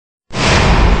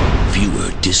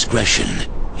Viewer discretion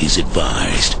is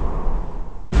advised.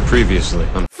 Previously.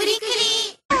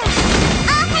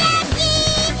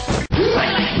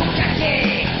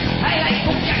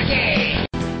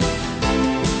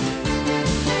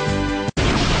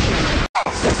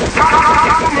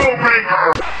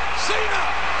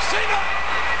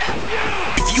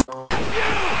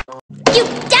 You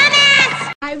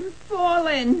dumbass! I've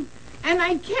fallen, and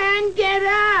I can't get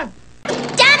up!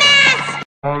 Dumbass!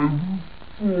 I've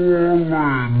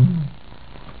fallen,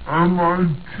 and I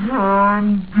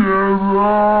can't get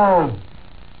up!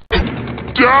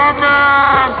 Dumbass!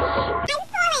 I'm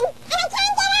falling, and I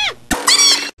can't get up!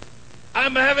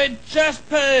 I'm having chest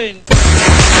pain!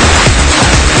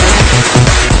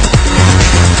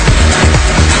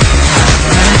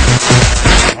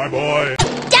 My boy!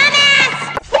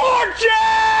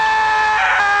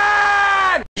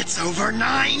 It's over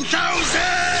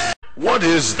 9,000! What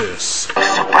is this?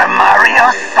 Super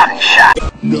Mario Sunshine!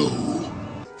 No.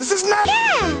 This is not.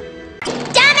 Yeah!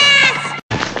 Dumbass!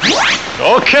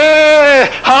 Okay!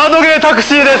 Hardware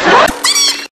taxiです.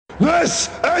 This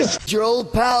is Your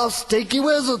old pal, Stinky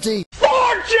Wizzlety.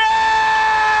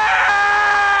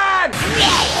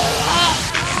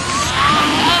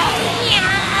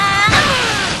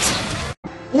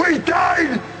 we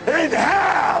died in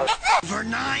hell! Over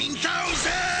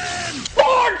 9,000!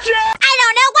 I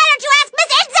don't know, why don't you ask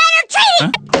Miss Insider Tree?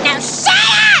 Now shut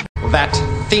up! That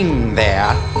thing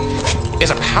there is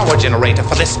a power generator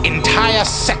for this entire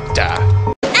sector.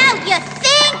 Oh, you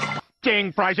think?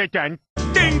 Ding fries are done.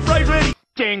 Ding fries ready.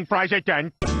 Ding fries are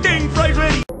done. Ding fries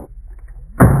ready.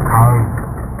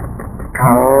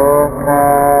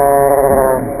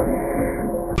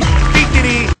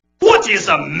 What is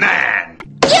a man?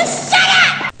 You shut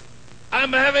up!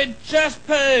 I'm having chest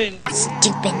pain!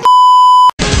 Stupid.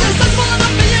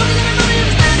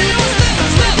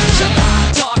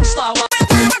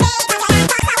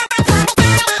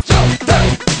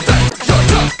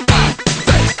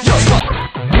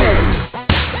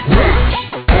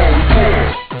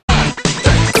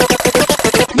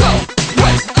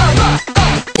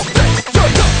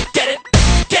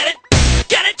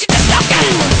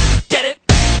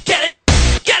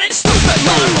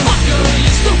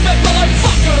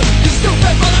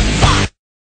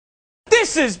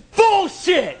 This is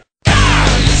bullshit! You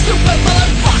stupid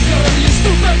motherfucker! You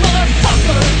stupid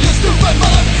motherfucker! You stupid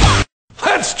motherfucker!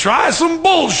 Let's try some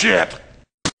bullshit!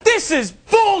 This is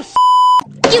bullshit!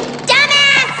 You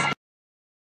dumbass!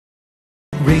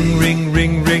 Ring, ring,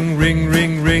 ring, ring, ring,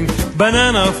 ring, ring,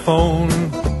 banana phone.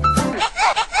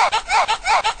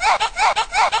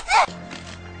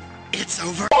 It's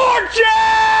over.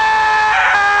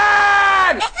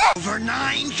 Over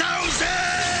 9,000!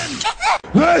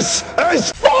 This is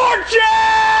Sparta!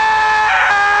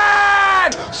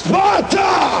 Sparta!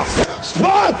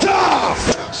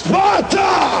 Sparta!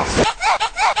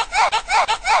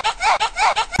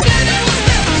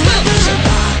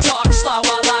 Talk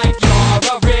slower like you're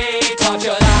a retard.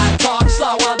 You not talk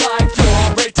slower like you're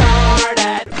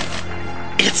retarded.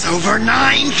 It's over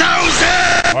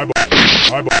 9,000! My boy.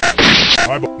 My boy.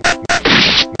 My boy.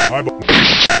 My boy.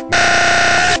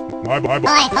 My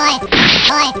boy.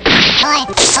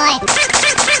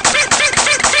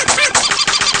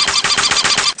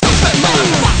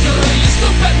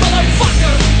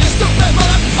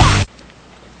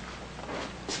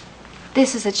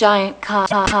 This is a giant car.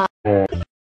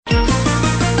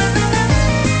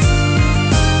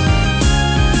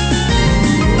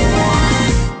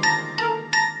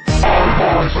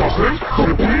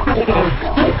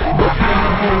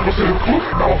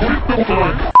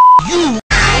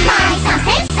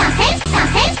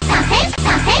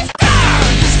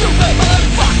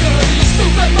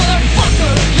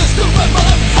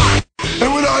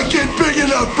 And when I get big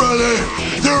enough, brother,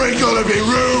 there ain't gonna be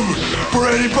room for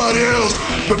anybody else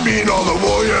but me and all the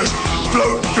warriors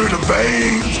floating through the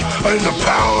veins and the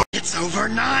power. It's over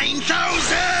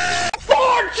 9,000!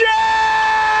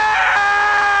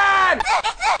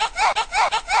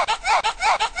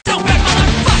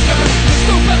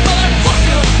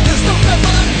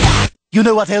 You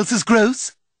know what else is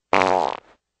gross?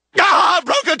 Ah!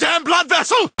 Broke a damn blood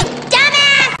vessel!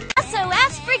 Dumbass! Also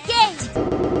ask for games.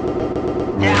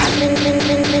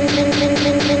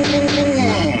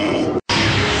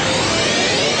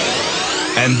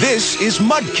 And this is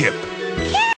Mudkip.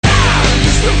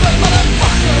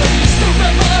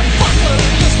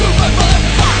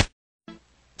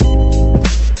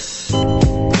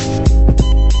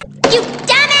 You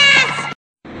dumbass!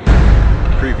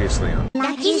 Previously on.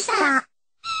 Nagisa.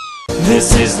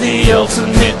 This is the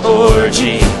ultimate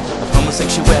orgy of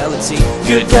homosexuality.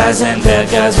 good guys and bad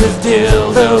guys with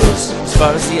dildos. As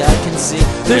far as the eye can see,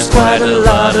 there's quite a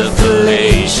lot of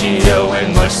fellatio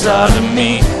and much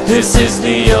sodomy. This is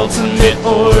the ultimate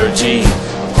orgy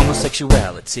of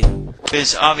homosexuality.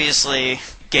 Is obviously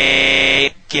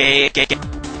gay.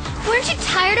 Weren't you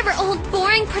tired of our old,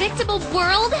 boring, predictable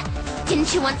world?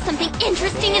 Didn't you want something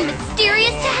interesting and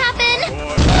mysterious to happen?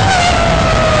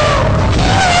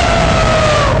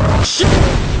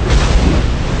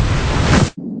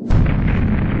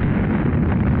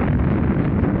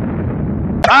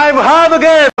 I'm hard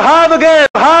again!